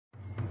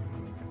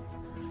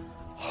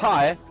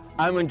Hi,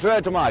 I'm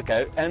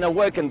Ndrangheta and I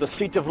work in the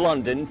City of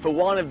London for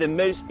one of the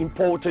most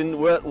important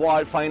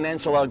worldwide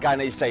financial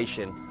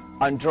organizations,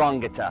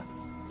 Ndrangheta.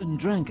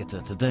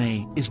 Ndrangheta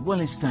today is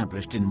well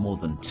established in more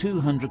than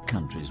 200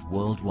 countries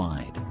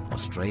worldwide: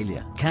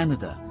 Australia,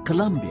 Canada,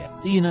 Colombia,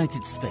 the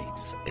United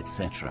States,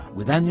 etc.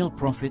 With annual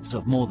profits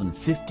of more than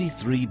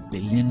 53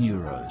 billion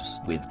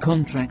euros. With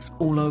contracts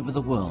all over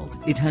the world,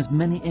 it has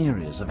many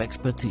areas of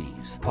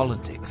expertise: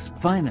 politics,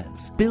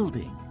 finance,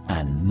 building,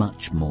 and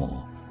much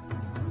more.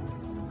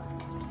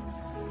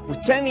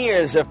 With 10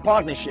 years of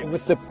partnership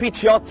with the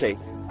Picciotti,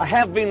 I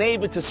have been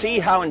able to see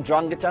how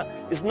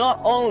Ndrangheta is not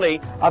only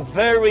a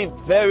very,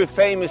 very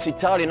famous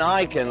Italian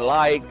icon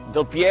like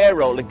Del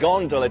Piero, Le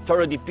Gondola,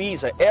 Torre di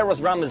Pisa, Eros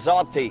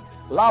Ramazzotti,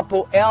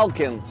 Lapo,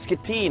 Elkin,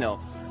 Schettino,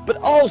 but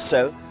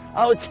also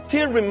how it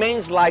still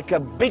remains like a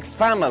big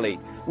family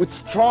with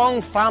strong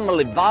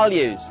family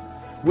values,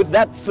 with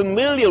that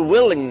familiar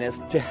willingness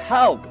to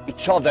help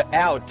each other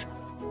out.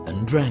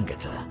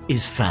 Ndrangheta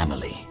is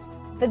family.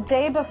 The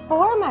day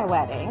before my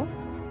wedding,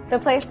 the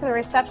place for the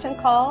reception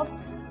called,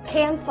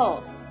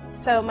 canceled.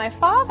 So my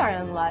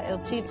father-in-law, Il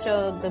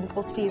Ciccio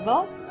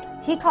d'Impulsivo,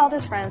 he called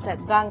his friends at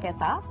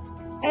Ndrangheta,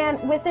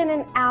 and within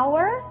an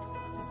hour,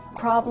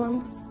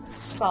 problem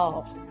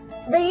solved.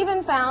 They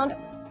even found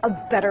a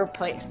better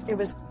place. It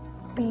was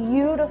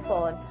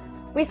beautiful, and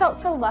we felt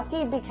so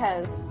lucky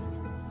because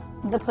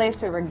the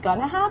place we were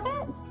gonna have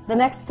it, the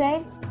next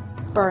day,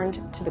 burned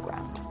to the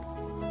ground.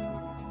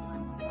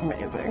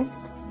 Amazing.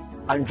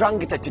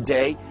 Ndrangheta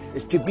today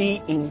is to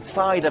be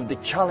inside of the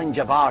challenge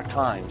of our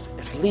times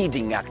as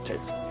leading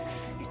actors.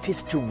 It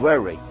is to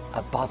worry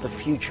about the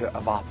future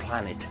of our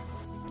planet.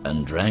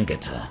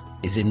 Ndrangheta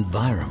is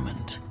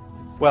environment.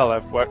 Well,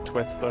 I've worked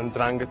with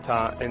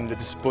Ndrangheta in the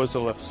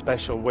disposal of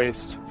special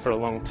waste for a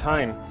long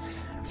time.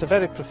 It's a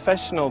very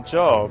professional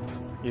job,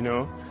 you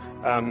know,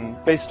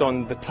 based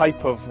on the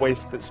type of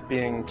waste that's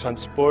being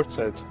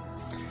transported.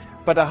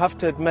 But I have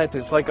to admit,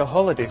 it's like a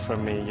holiday for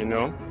me, you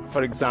know.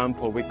 For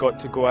example, we got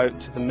to go out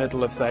to the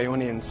middle of the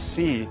Ionian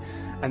Sea,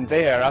 and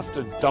there,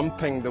 after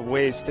dumping the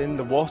waste in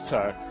the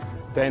water,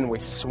 then we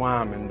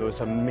swam in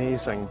those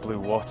amazing blue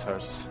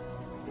waters.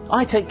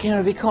 I take care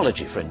of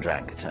ecology for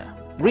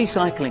Ndrangheta.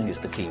 Recycling is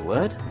the key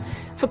word.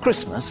 For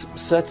Christmas,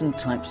 certain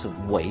types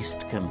of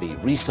waste can be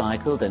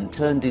recycled and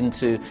turned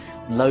into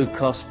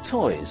low-cost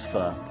toys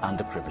for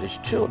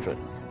underprivileged children.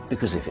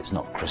 Because if it's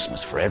not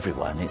Christmas for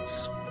everyone,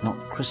 it's not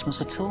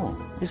Christmas at all,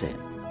 is it?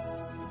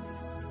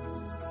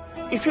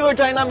 If you're a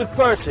dynamic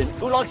person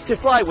who likes to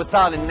fly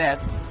without a net,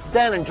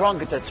 then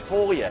Ndrangheta's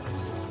for you.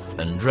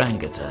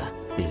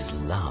 Ndrangheta is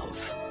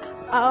love.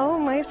 Oh,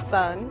 my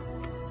son,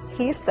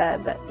 he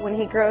said that when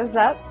he grows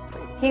up,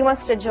 he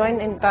wants to join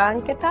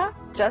Ndrangheta,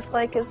 just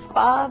like his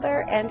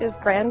father and his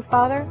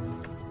grandfather.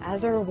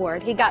 As a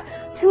reward, he got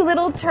 2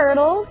 little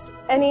turtles,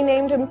 and he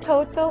named them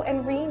Toto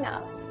and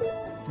Rena.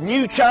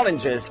 New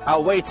challenges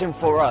are waiting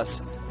for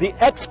us. The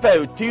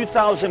Expo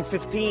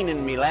 2015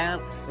 in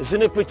Milan is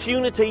an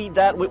opportunity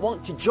that we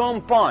want to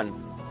jump on.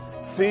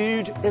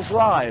 Food is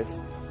life,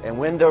 and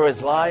when there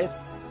is life,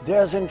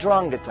 there's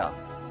Ndrangheta.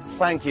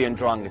 Thank you,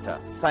 Ndrangheta.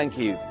 Thank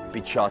you,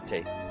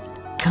 Picciotti.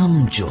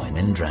 Come join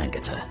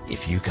Ndrangheta.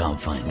 If you can't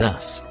find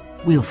us,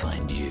 we'll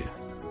find you.